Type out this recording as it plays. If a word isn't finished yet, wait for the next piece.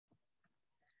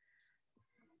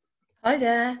Hi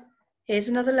there, here's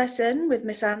another lesson with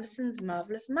Miss Anderson's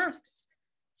Marvellous Maths.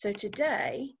 So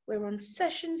today we're on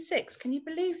session 6, can you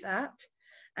believe that?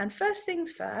 And first things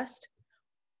first,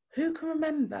 who can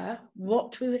remember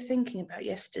what we were thinking about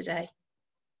yesterday?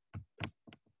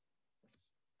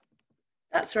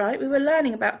 That's right, we were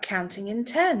learning about counting in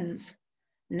tens.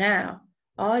 Now,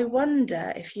 I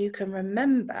wonder if you can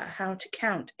remember how to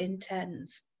count in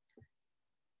tens.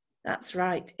 That's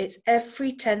right, it's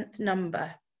every 10th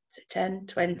number. So 10,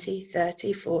 20,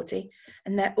 30, 40,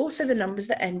 and they're also the numbers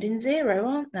that end in 0,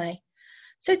 aren't they?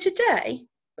 So today,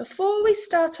 before we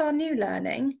start our new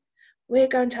learning, we're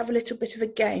going to have a little bit of a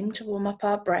game to warm up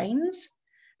our brains.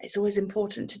 It's always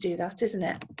important to do that, isn't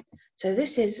it? So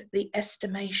this is the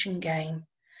estimation game.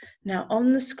 Now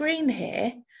on the screen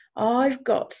here, I've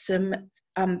got some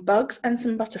bugs and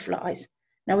some butterflies.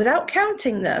 Now without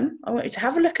counting them, I want you to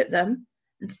have a look at them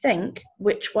and think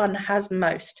which one has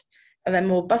most. Are there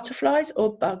more butterflies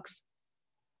or bugs?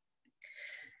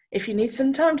 If you need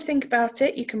some time to think about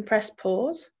it, you can press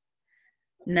pause.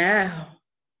 Now,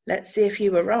 let's see if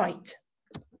you were right.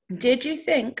 Did you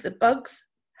think the bugs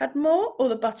had more or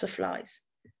the butterflies?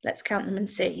 Let's count them and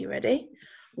see. You ready?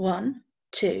 1,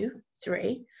 2,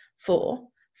 3, 4,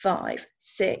 5,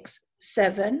 6,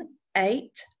 7,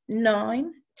 8,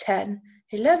 9, 10,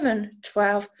 11,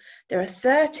 12. There are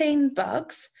 13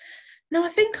 bugs. Now I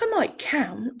think I might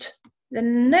count the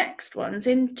next ones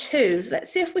in twos.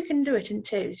 Let's see if we can do it in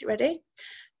twos. You ready?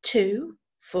 2,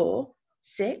 4,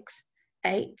 6,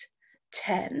 8,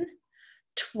 10,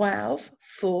 12,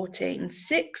 14,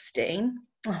 16.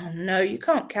 Oh no, you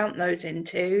can't count those in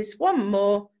twos. One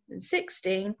more than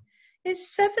 16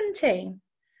 is 17.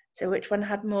 So which one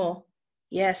had more?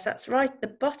 Yes, that's right, the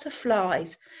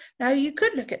butterflies. Now you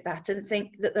could look at that and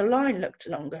think that the line looked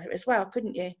longer as well,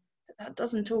 couldn't you? But that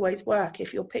doesn't always work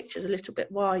if your picture's a little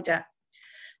bit wider.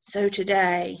 So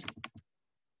today,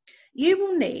 you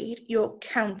will need your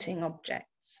counting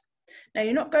objects. Now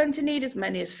you're not going to need as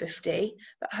many as 50,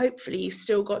 but hopefully you've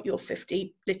still got your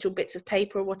 50 little bits of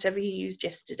paper or whatever you used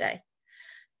yesterday.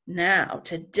 Now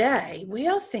today we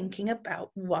are thinking about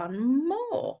one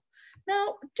more.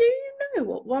 Now do you know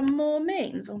what one more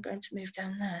means? I'm going to move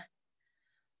down there.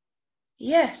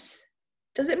 Yes.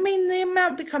 Does it mean the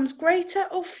amount becomes greater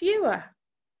or fewer?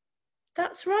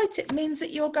 That's right, it means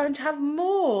that you're going to have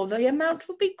more. The amount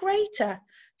will be greater.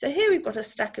 So here we've got a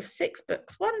stack of 6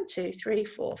 books. 1, 2, 3,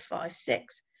 4, 5,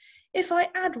 6. If I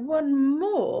add one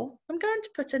more, I'm going to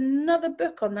put another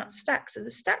book on that stack. So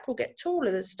the stack will get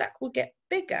taller, the stack will get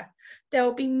bigger. There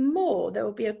will be more, there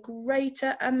will be a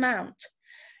greater amount.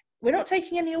 We're not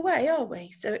taking any away, are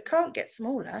we? So it can't get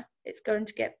smaller, it's going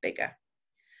to get bigger.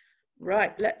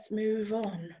 Right, let's move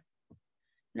on.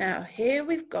 Now here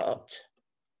we've got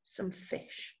some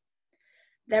fish.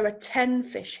 There are 10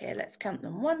 fish here. Let's count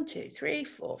them. 1, 2, 3,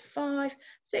 4, 5,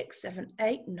 6, 7,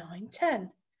 8, 9,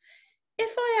 10.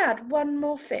 If I add one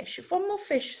more fish, if one more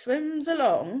fish swims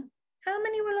along, how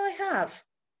many will I have?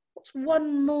 What's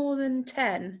one more than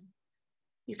 10?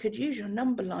 You could use your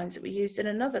number lines that we used in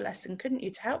another lesson, couldn't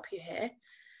you, to help you here?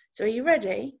 So are you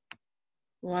ready?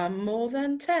 One more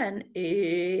than 10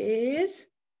 is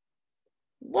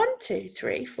 1, 2,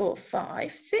 3, 4,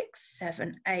 5, 6,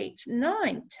 7, 8,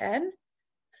 9, 10,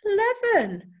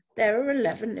 11. There are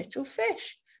 11 little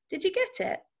fish. Did you get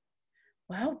it?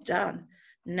 Well done.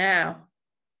 Now,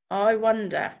 I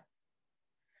wonder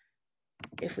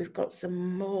if we've got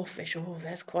some more fish. Oh,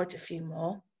 there's quite a few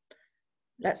more.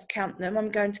 Let's count them.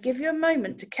 I'm going to give you a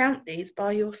moment to count these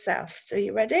by yourself. So are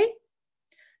you ready?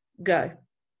 Go.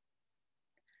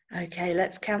 Okay,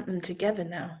 let's count them together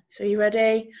now. So are you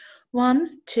ready?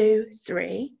 1, 2,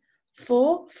 3,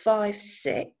 4, 5,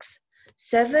 6,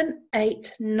 7,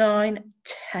 8, 9,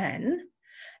 10,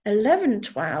 11,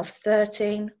 12,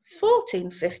 13,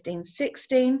 14, 15,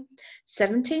 16,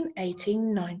 17,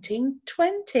 18, 19,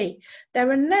 20. There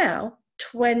are now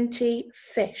 20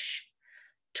 fish.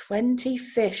 20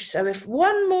 fish. So if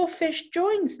one more fish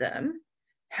joins them,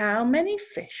 how many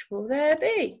fish will there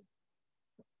be?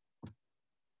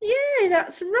 Yay,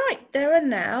 that's right. There are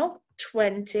now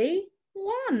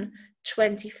 21.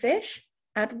 20 fish.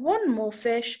 Add one more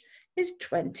fish is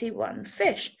 21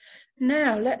 fish.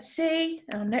 Now let's see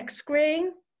our next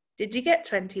screen. Did you get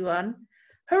 21?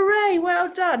 Hooray,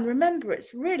 well done. Remember,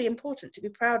 it's really important to be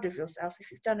proud of yourself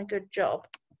if you've done a good job.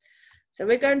 So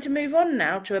we're going to move on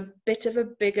now to a bit of a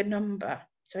bigger number.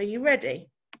 So are you ready?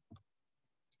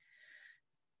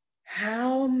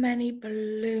 How many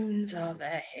balloons are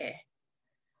there here?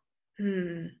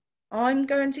 I'm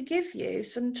going to give you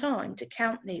some time to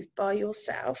count these by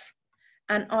yourself.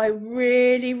 And I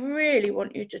really, really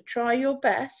want you to try your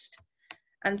best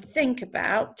and think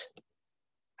about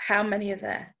how many are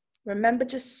there. Remember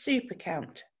to super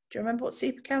count. Do you remember what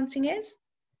super counting is?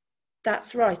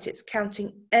 That's right, it's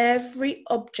counting every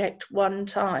object one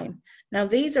time. Now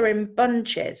these are in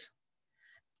bunches,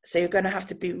 so you're going to have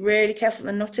to be really careful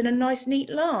they're not in a nice neat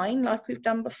line like we've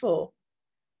done before.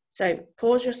 So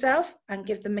pause yourself and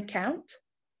give them a count.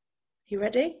 You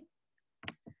ready?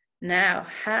 Now,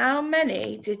 how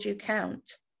many did you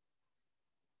count?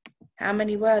 How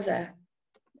many were there?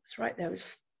 That's right, there was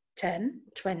 10,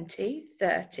 20,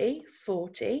 30,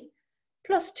 40,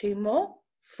 plus 2 more,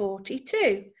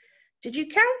 42. Did you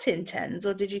count in tens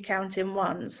or did you count in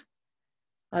ones?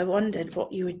 I wondered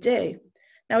what you would do.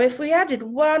 Now, if we added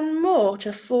 1 more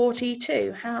to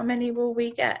 42, how many will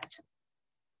we get?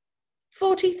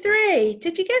 43.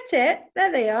 Did you get it?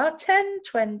 There they are. 10,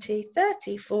 20,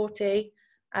 30, 40.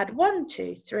 Add 1,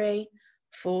 2, 3,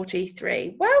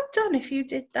 43. Well done if you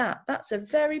did that. That's a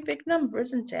very big number,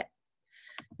 isn't it?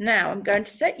 Now I'm going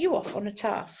to set you off on a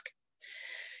task.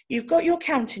 You've got your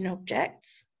counting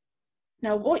objects.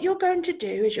 Now what you're going to do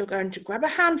is you're going to grab a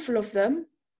handful of them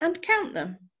and count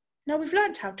them. Now we've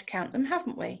learned how to count them,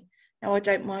 haven't we? Now I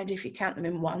don't mind if you count them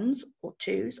in ones or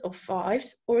twos or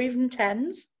fives or even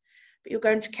tens, but you're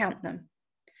going to count them.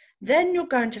 Then you're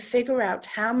going to figure out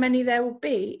how many there will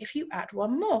be if you add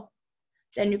 1 more.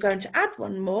 Then you're going to add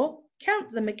 1 more,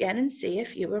 count them again and see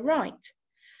if you were right.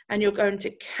 And you're going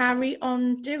to carry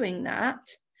on doing that,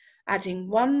 adding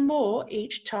 1 more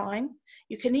each time.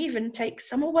 You can even take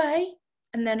some away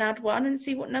and then add 1 and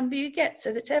see what number you get,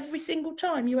 so that every single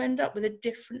time you end up with a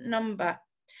different number.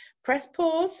 Press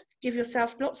pause, give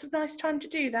yourself lots of nice time to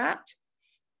do that.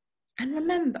 And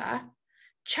remember,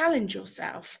 challenge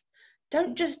yourself.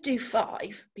 Don't just do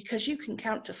 5, because you can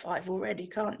count to 5 already,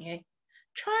 can't you?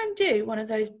 Try and do one of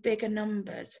those bigger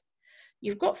numbers.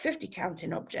 You've got 50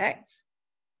 counting objects.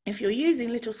 If you're using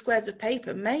little squares of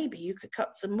paper, maybe you could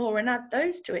cut some more and add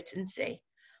those to it and see.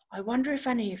 I wonder if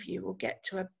any of you will get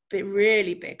to a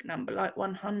really big number like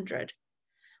 100.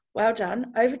 Well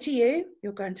done. Over to you.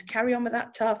 You're going to carry on with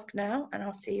that task now, and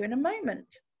I'll see you in a moment.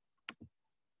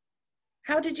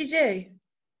 How did you do?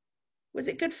 Was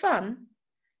it good fun?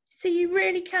 See, you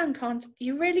really can count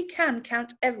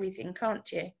everything,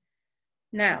 can't you?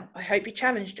 Now, I hope you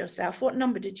challenged yourself. What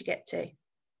number did you get to?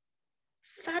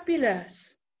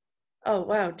 Fabulous. Oh,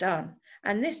 well done.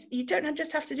 And this, you don't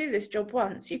just have to do this job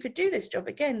once. You could do this job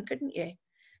again, couldn't you?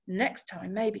 Next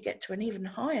time, maybe get to an even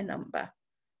higher number.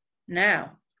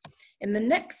 Now, in the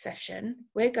next session,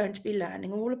 we're going to be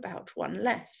learning all about 1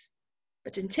 less.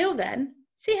 But until then,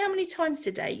 see how many times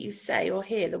today you say or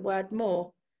hear the word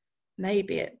more.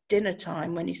 Maybe at dinner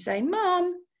time when you say,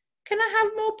 Mum, can I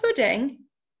have more pudding?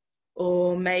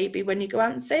 Or maybe when you go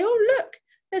out and say, oh, look,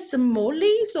 there's some more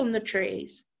leaves on the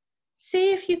trees.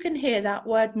 See if you can hear that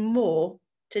word more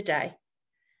today.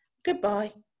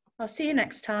 Goodbye. I'll see you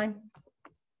next time.